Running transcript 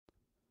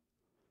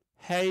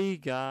Hey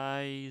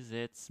guys,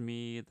 it's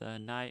me, the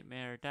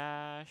Nightmare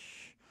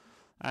Dash,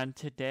 and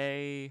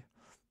today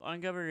I'm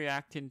gonna be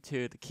reacting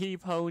to the Key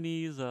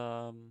Ponies,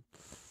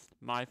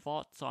 my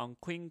thoughts on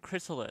Queen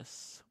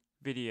Chrysalis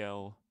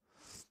video.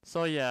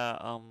 So yeah,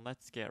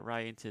 let's get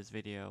right into this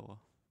video.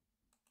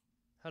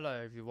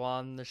 Hello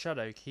everyone, the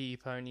Shadow Key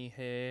Pony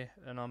here,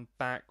 and I'm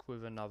back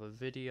with another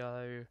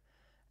video.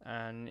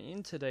 And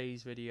in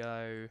today's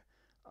video,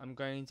 I'm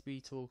going to be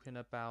talking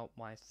about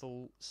my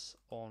thoughts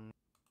on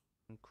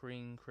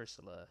Queen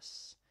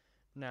Chrysalis.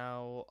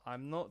 Now,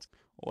 I'm not.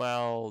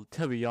 Well,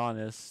 to be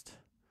honest,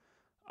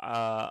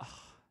 uh,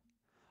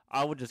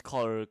 I would just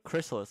call her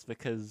Chrysalis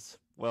because,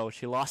 well,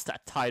 she lost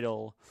that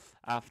title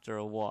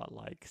after what,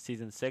 like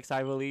season 6,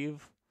 I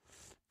believe.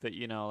 But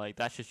like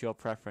that's just your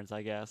preference,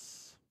 I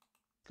guess.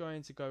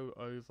 Going to go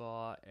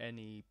over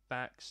any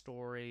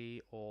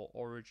backstory or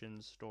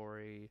origin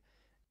story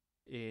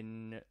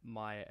in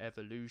my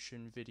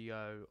evolution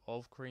video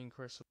of Queen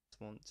Chrysalis.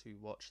 Want to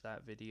watch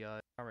that video.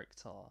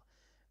 Character,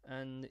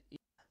 and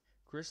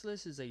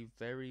Chrysalis is a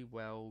very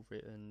well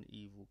written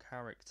evil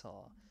character,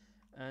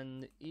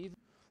 and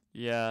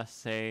Yeah,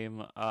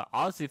 same.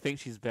 Honestly, think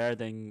she's better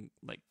than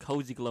like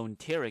Cozy Glow and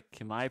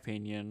Tyrek, in my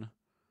opinion.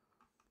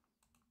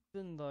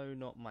 even though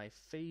not my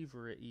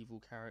favorite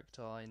evil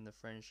character in the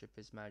Friendship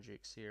is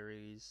Magic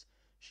series,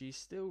 she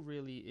still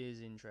really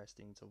is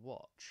interesting to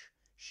watch.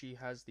 She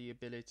has the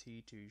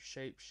ability to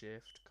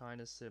shapeshift,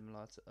 kinda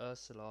similar to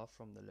Ursula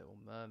from The Little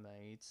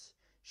Mermaids.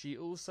 She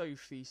also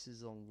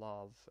feasts on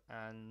love,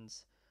 and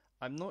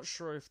I'm not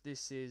sure if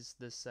this is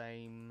the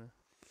same.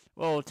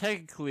 Well,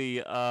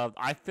 technically,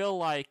 I feel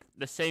like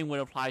the same would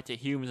apply to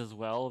humans as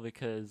well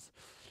because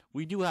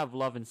we do have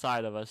love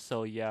inside of us.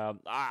 So yeah,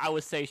 I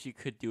would say she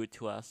could do it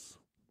to us.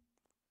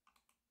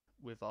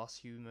 With us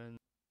humans,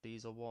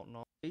 these or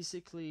whatnot.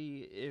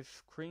 Basically,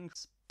 if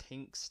Krink's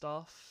pink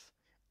stuff,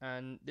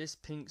 and this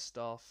pink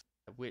stuff,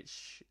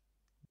 which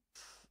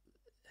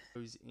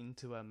goes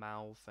into her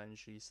mouth and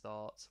she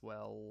starts,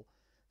 well,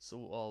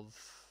 sort of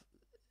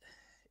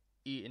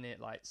eating it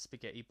like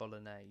spaghetti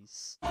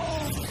bolognese.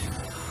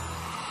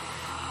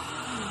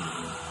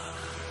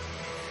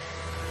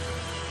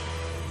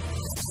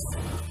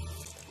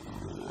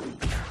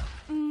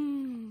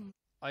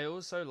 I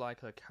also like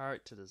her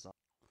character design.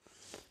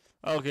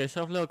 Okay,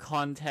 so a little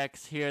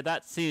context here.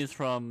 That scene is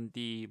from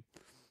the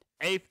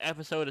 8th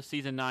episode of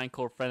season 9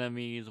 called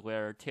Frenemies,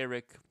 where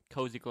Tyrek,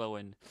 Cozy Glow,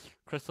 and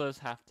Chrysalis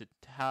have to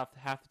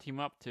team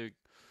up to get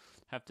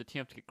have to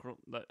team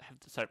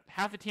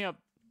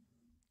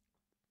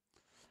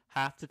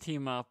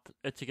up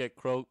to get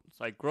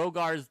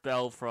Grogar's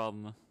bell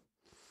from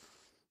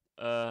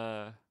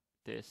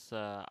this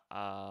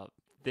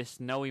this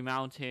snowy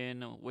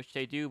mountain, which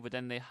they do, but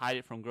then they hide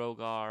it from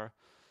Grogar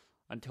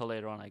until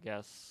later on, I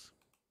guess.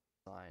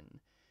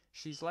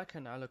 She's like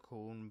an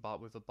alicorn,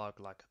 but with a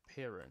bug-like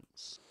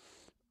appearance.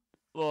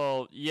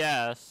 Well,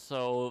 yeah.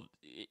 So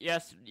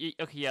yes,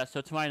 okay, yeah.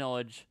 So to my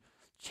knowledge,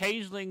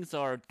 changelings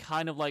are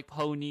kind of like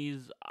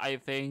ponies, I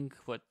think,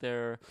 but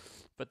they're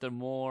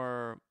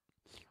more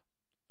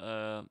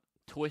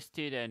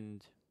twisted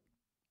and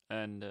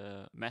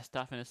messed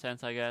up in a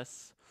sense, I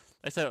guess.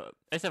 Except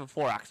for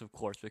Thorax, of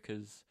course,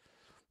 because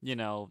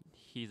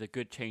he's a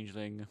good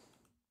changeling.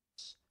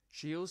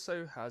 She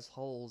also has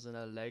holes in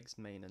her legs,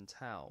 mane, and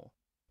tail.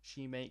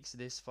 She makes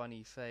this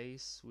funny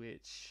face,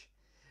 which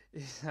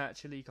is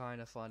actually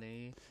kind of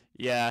funny.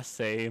 Yeah,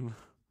 same.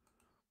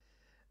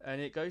 And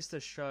it goes to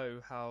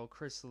show how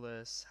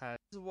Chrysalis has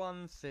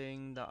one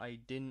thing that I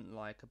didn't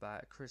like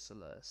about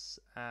Chrysalis,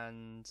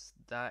 and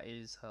that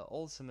is her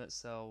ultimate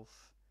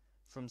self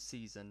from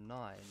season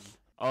 9.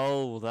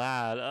 Oh,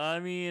 that. I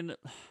mean,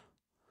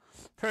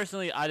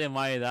 personally, I didn't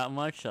mind it that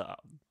much. I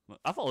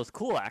thought it was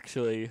cool,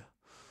 actually.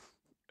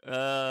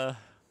 But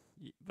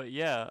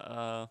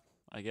yeah,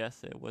 I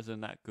guess it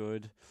wasn't that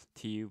good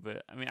to you.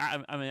 But I mean,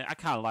 I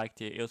kind of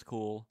liked it. It was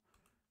cool.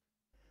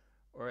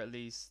 Or at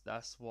least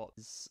that's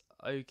what's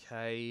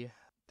okay.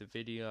 The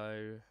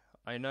video.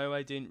 I know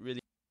I didn't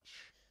really.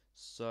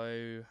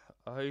 So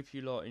I hope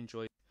you lot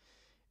enjoyed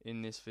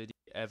in this video.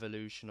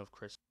 Evolution of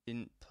Chris.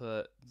 Didn't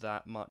put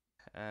that much,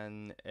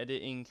 and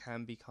editing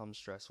can become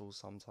stressful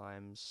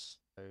sometimes.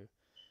 So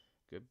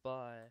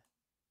goodbye.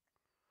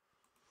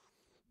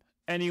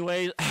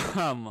 Anyways,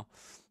 that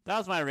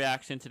was my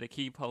reaction to the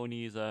Key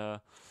Ponies.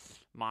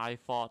 My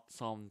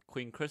thoughts on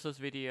Queen Chrysalis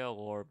video,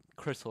 or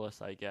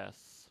Chrysalis, I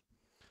guess.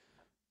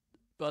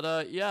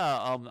 But yeah,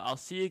 I'll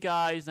see you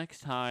guys next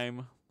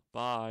time.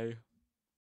 Bye.